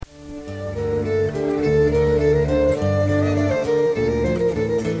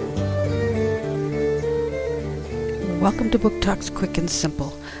Welcome to Book Talks Quick and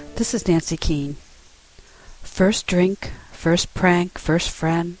Simple. This is Nancy Keene. First drink, first prank, first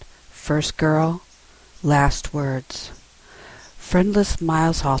friend, first girl, last words. Friendless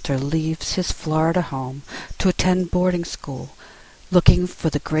Miles Halter leaves his Florida home to attend boarding school, looking for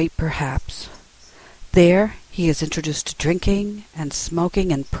the great perhaps. There he is introduced to drinking and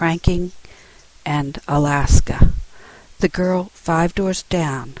smoking and pranking and Alaska, the girl 5 doors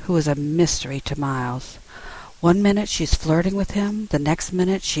down who is a mystery to Miles. One minute she's flirting with him, the next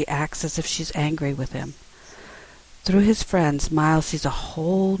minute she acts as if she's angry with him. Through his friends, Miles sees a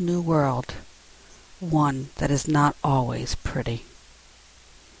whole new world, one that is not always pretty.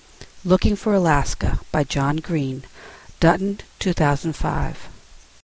 Looking for Alaska by John Green, Dutton, 2005.